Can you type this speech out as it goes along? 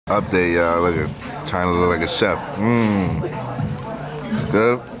Update, y'all. Look at trying to look like a chef. It's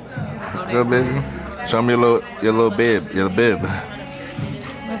good. It's good, baby. Show me your little bib. Your bib.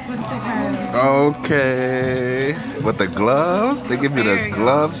 Let's twist her. Okay. With the gloves? They give you the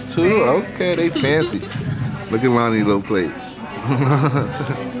gloves too? Okay, they fancy. Look at Ronnie's little plate.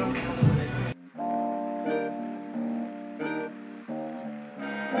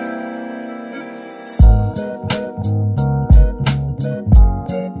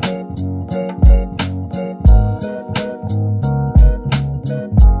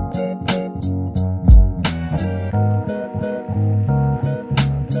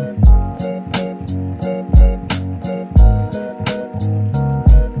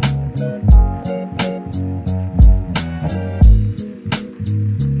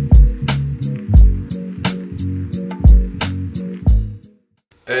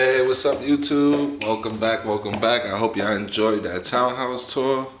 Hey, what's up, YouTube? Welcome back, welcome back. I hope y'all enjoyed that townhouse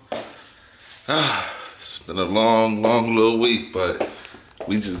tour. It's been a long little week, but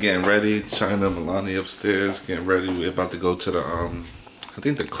we just getting ready. China, Milani upstairs, getting ready. We're about to go to the, I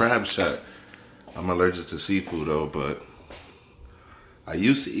think the CrabShack. I'm allergic to seafood though, but I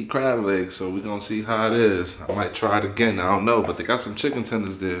used to eat crab legs, so we're gonna see how it is. I might try it again, I don't know, but they got some chicken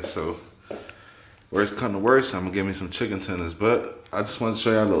tenders there, so worst come to worst, I'm gonna give me some chicken tenders. But I just want to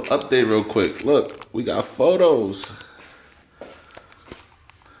show y'all a little update real quick. Look, we got photos.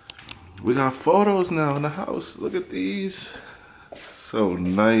 We got photos now in the house. Look at these. So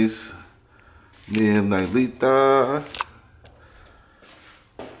nice. Me and Nailita.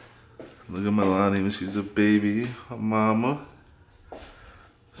 Look at Milani when she's a baby. Her mama.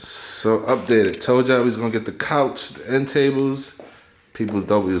 So updated. Told y'all we was gonna get the couch, the end tables. People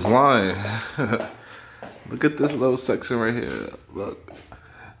thought we was lying. Look at this little section right here. Look.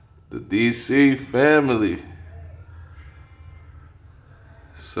 The DC family.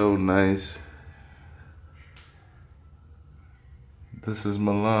 So nice. This is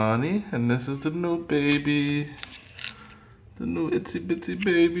Milani, and this is the new baby. The new itsy bitsy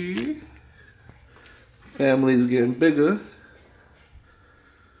baby. Family's getting bigger.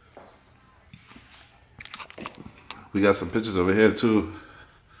 We got some pictures over here too.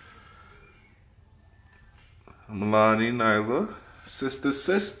 Milani, Nyla,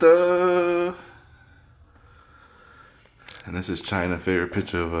 sister. And this is China's favorite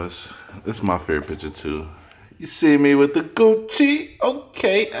picture of us. This is my favorite picture too. You see me with the Gucci?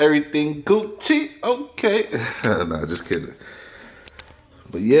 Okay, everything Gucci? Okay. Nah, just kidding.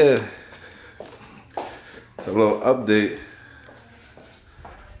 But yeah, it's a little update.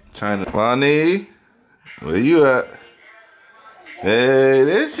 China. Milani, where you at? Hey,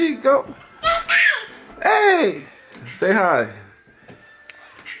 there she go. Hey, say hi.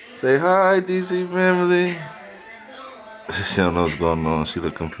 Say hi, DC family. She don't know what's going on. She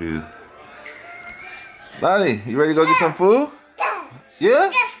look confused. Lonnie, you ready to go get some food?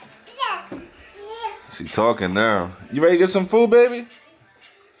 Yeah? She talking now. You ready to get some food, baby?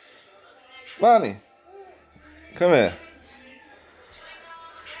 Lonnie, come here.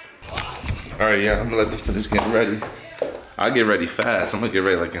 All right, yeah, I'm gonna let them finish getting ready. I'll get ready fast. I'm gonna get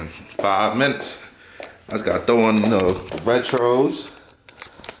ready like in 5 minutes. I just gotta throw on, you know, retros.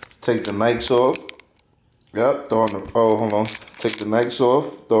 Take the Nikes off. Yep, throw on the, oh, hold on. Take the Nikes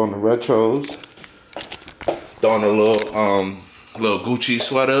off, throw on the retros. Throw on a little Gucci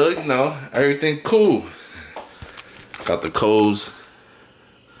sweater, you know, everything cool. Got the Coles.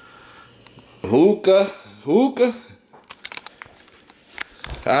 Hookah.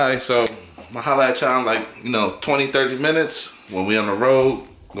 Alright, so I'm gonna holla at y'all in like, you know, 20-30 minutes when we on the road.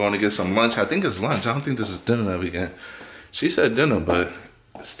 Going to get some lunch. I think it's lunch. I don't think this is dinner that weekend. She said dinner, but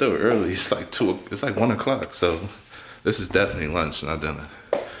it's still early. It's like 1 o'clock. So this is definitely lunch, not dinner.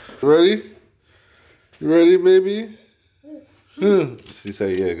 You ready? You ready, baby? She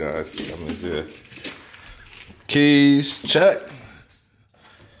said, yeah, guys. I mean, yeah. Keys, check.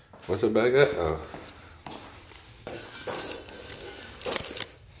 What's her bag at? Oh.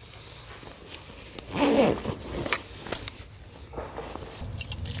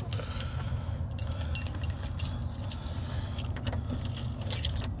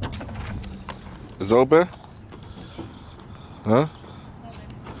 It's open? Huh?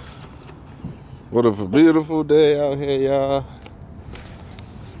 What a beautiful day out here, y'all.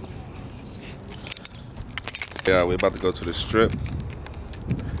 Yeah, we're about to go to the strip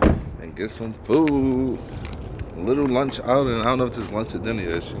and get some food. A little lunch out, and I don't know if it's lunch or dinner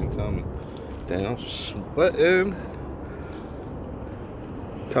yet. She can tell me. Damn, I'm sweating.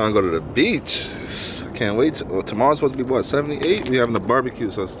 Time to go to the beach. I can't wait. Well, tomorrow's supposed to be what, 78? We having a barbecue,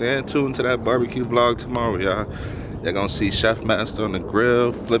 so stay tuned to that barbecue vlog tomorrow, y'all. Y'all gonna see Chef Master on the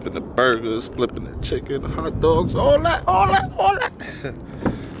grill, flipping the burgers, flipping the chicken, the hot dogs, all that.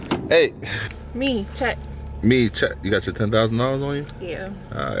 Hey. Me, check. Me, check. You got your $10,000 on you? Yeah.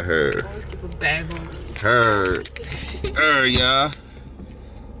 I heard. Always keep a bag on me. Heard, y'all.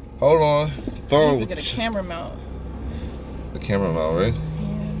 Hold on. Phone. I need to get a camera mount. The camera mount, right? Yeah.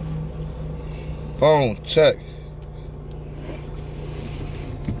 Phone, check.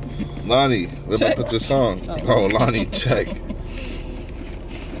 Lonnie, where did I put this song? Oh, Lonnie, check.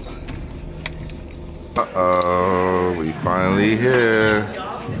 Uh-oh, we finally here.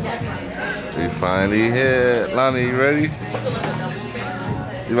 We finally here. Lonnie, you ready?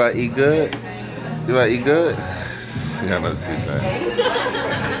 You about to eat good? You about to eat good? Yeah, I know what she's saying.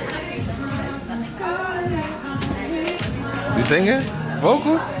 You singing?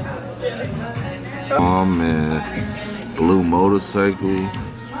 Vocals? Oh man, blue motorcycle.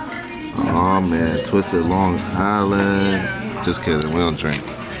 Oh man, Twisted Long Island. Just kidding, we don't drink.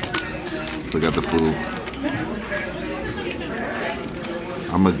 We got the food.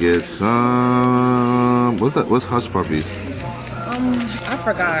 I'ma get some. What's that? What's Hush Puppies? I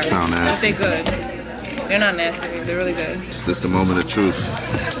forgot. Sound nasty. But they're good. They're not nasty. They're really good. It's just the moment of truth.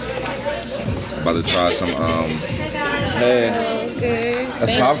 About to try some. Hey, Okay.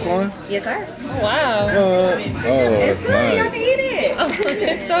 that's popcorn. Yes, sir. Oh, wow. Oh, that's You have to nice. eat it. Oh,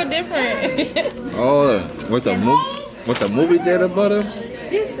 it's so different. Oh, with the movie theater butter.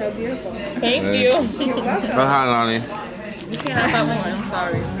 She's so beautiful. Thank Hey. you. You're welcome. Oh, hi, Lonnie. You can't have popcorn. I'm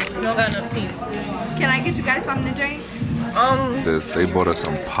sorry. You don't got enough teeth. Can I get you guys something to drink? They bought us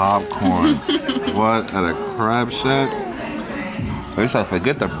some popcorn. What, at a CrabShack? They said,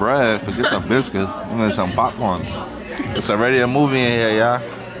 forget the bread, forget the biscuits. We need some popcorn. It's already a movie in here, y'all.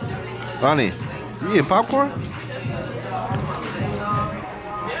 Lonnie, you eating popcorn?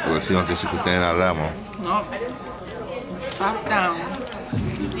 Well, she don't think she can stand out of that one. Nope. Drop down.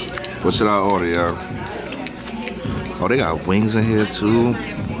 What should I order, y'all? Oh, they got wings in here too.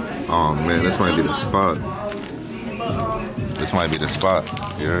 Oh man, this might be the spot. This might be the spot.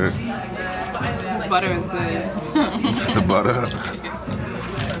 You heard? This butter is good. It's the butter.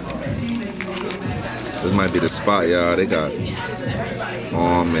 This might be the spot, y'all. They got.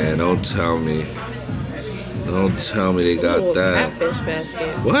 Oh man, don't tell me. Don't tell me they got Ooh, that. catfish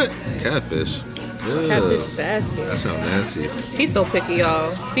basket. What? Catfish? Ugh. Catfish basket. That sounds nasty. He's so picky, y'all.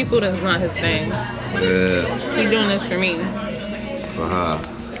 Seafood is not his thing. Yeah. He's doing this for me. For her.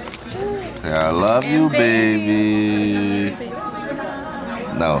 Yeah, I love you, baby.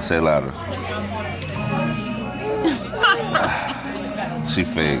 No, say it louder. She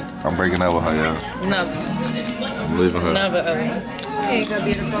fake. I'm breaking up with her, y'all. Never. I'm leaving her. Never ever. Here you go,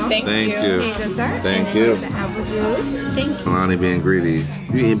 beautiful. Thank you. Thank you. Here you go, sir. Thank and then you. here's the apple juice. Thank you. Lonnie being greedy.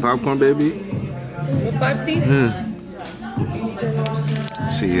 You eating popcorn, baby? With 5 teeth?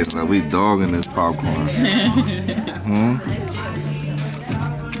 She eating like we dogging this popcorn.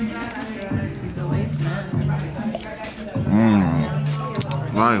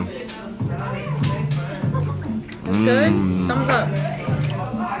 Lonnie. Good? Thumbs up.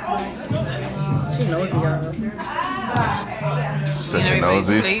 She nosy, y'all. Such a Everybody's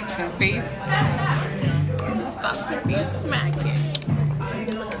nosy. plates and face. This box would be smacking. I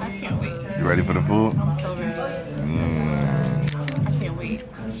can't wait. You ready for the food? I'm so ready. I can't wait.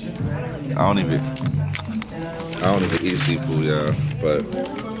 I don't even eat seafood, y'all. But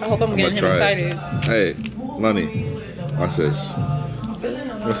I hope I'm getting him try it. excited. Hey, Lonnie, watch this.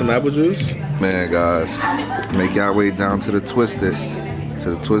 Want some apple juice? Man, guys, make y'all way down to the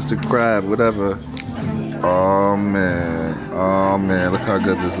Twisted Crab, whatever. Oh man, look how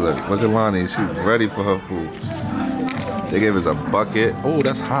good this looks. Look at Lonnie, she's ready for her food. They gave us a bucket. Oh,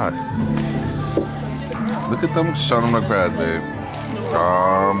 that's hot. Look at them showing them the crabs, babe.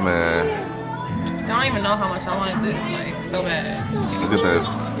 Oh man. I don't even know how much I wanted this, like, so bad. Look at this.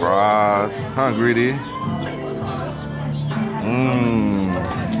 Fries. Huh, greedy?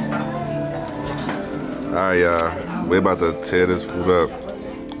 Alright, y'all. We about to tear this food up.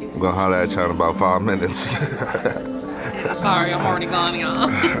 I'm gonna holler at y'all in about 5 minutes. Sorry, I'm already gone, y'all.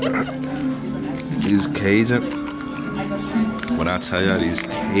 These Cajun. When I tell y'all these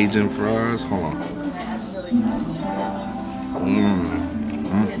Cajun fries, hold on.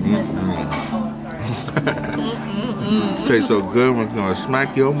 Tastes so good, we're gonna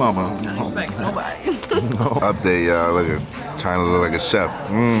smack your mama. Expect nobody. Update, y'all. Look at trying to look like a chef.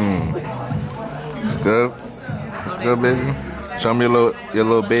 It's good. Good, baby. Show me your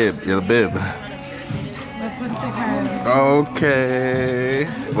little bib. Your bib. That's what's the crab. Okay.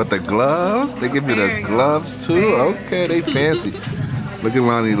 With the gloves? They give you the gloves too? Okay, they fancy. Look at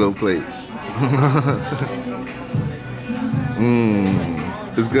Lonnie's little plate.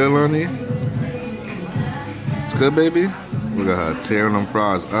 It's good, Lonnie? It's good, baby? Look at her tearing them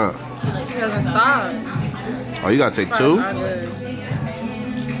fries up. She doesn't stop. Oh, you gotta take two? Fries are good.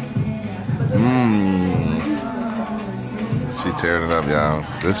 She tearing it up, y'all.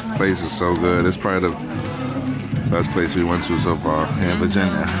 This place is so good. It's probably the best place we went to so far here in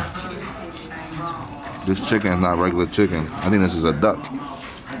Virginia. This chicken is not regular chicken. I think this is a duck.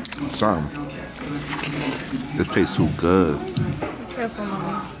 Something. This tastes too good. Be careful,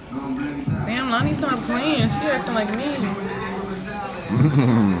 Mommy. Damn, Lonnie, stop playing. She acting like me.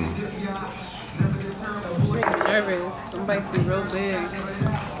 She's nervous. Some bites be real big.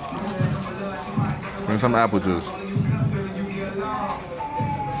 Bring some apple juice.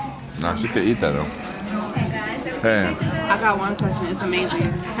 Nah, she could eat that though. Hey. I got one question. It's amazing.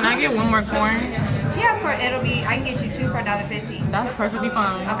 Can I get one more corn? Yeah, it'll be, I can get you two for $1.50. That's perfectly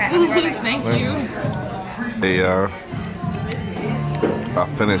fine. Okay, I'll be right back. Thank you. Hey, y'all. I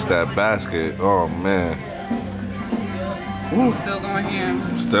finished that basket. Oh, man. Still going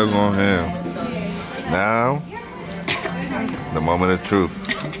ham. Still going ham. Now, the moment of truth.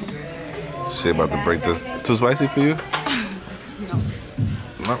 She about to break this. It's too spicy for you?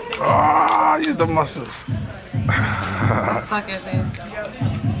 No. Oh, use the muscles. I suck at this.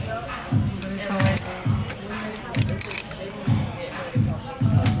 But it's so worth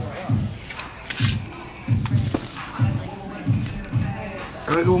I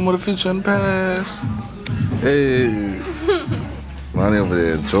got one more future and pass. Hey. Lonnie over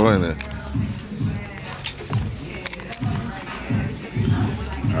there enjoying it.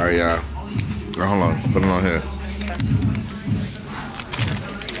 Alright, y'all. Hold on. Put it on here.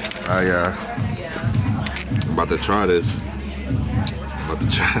 Alright, y'all. I'm about to try this.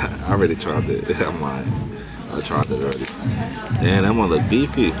 I already tried it. I'm lying. I tried it already. Man, that one look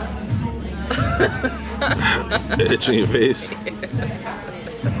beefy. Itching your face.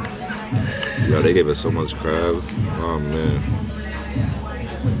 Yo, they gave us so much crabs. Oh man.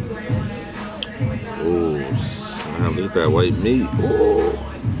 Oh, snap, look at that white meat. Oh.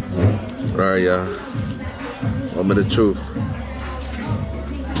 Alright, y'all. Moment of truth.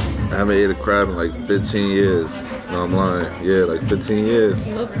 I haven't ate a crab in like 15 years. No, I'm lying. Yeah, like 15 years.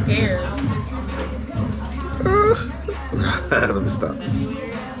 You look scared. Let me stop.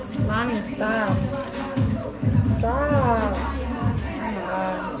 Lonnie, stop. Stop.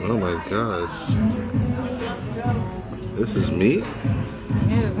 Oh my gosh. This is meat?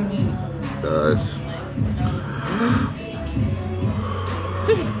 It is me. Guys.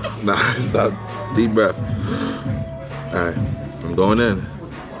 Nah, stop. Deep breath. Alright, I'm going in.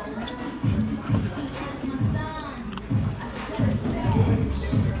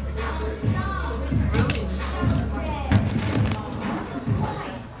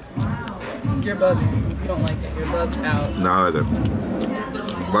 You're bugging. You don't like it. You're bugged out. Nah, I like it.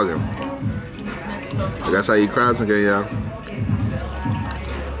 I'm bugging. That's how you eat crabs again, y'all.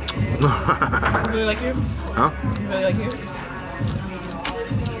 You really like it? Huh? You really like it?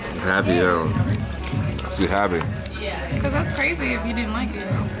 Happy, yo. She's happy. Because that's crazy if you didn't like it.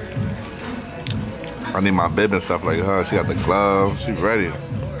 I need my bib and stuff like her. She got the gloves. She ready.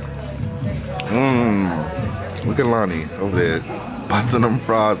 Look at Lonnie over there busting them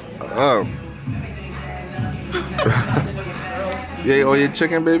fries up. You ate all your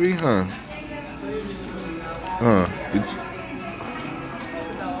chicken, baby? Huh?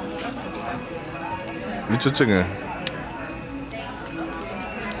 Eat your chicken.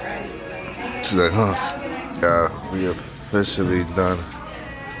 She's like, huh? Yeah, we officially done.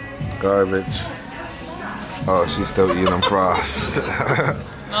 Garbage. Oh, she's still eating them fries. No,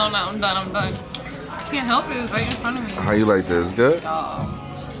 I'm done. I'm done. I can't help it. It's right in front of me. How you like this? Good? I'm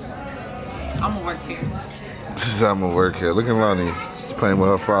gonna work here. I'm gonna work here. Look at Lonnie. She's playing with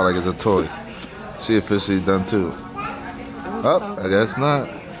her fry like it's a toy. She officially done too. Oh, I guess not.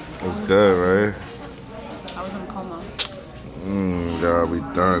 It's good, right? I was in a coma. God, we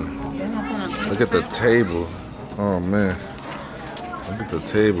done. Look at the table. Oh man. Look at the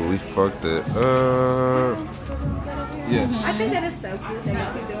table. We fucked it. Yes. I think that is so cute that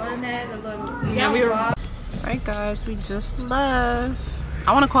y'all be doing that. The little, Yeah, we were. Alright, guys, we just left.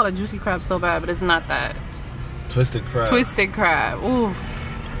 I want to call it juicy crab so bad, but it's not that. Twisted crab. Twisted crab. Ooh.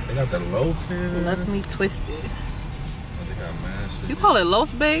 They got the loaf here. Left me twisted. They got mad shit. You call it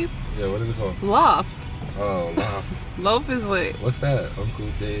loaf, babe? Yeah, what is it called? Loaf. Oh, loaf. Loaf is what? What's that? Uncle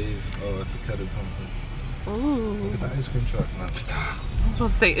Dave. Oh, that's a cutted pumpkin. Ooh. Look at the ice cream truck. No, stop. I was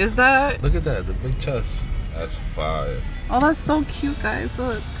supposed to say, is that? Look at that, the big chest. That's fire. Oh, that's so cute, guys.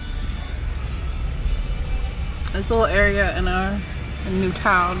 Look. This little area in our new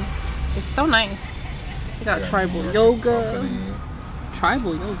town. It's so nice. We got tribal yoga.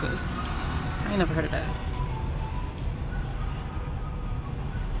 Tribal yoga. I ain't never heard of that.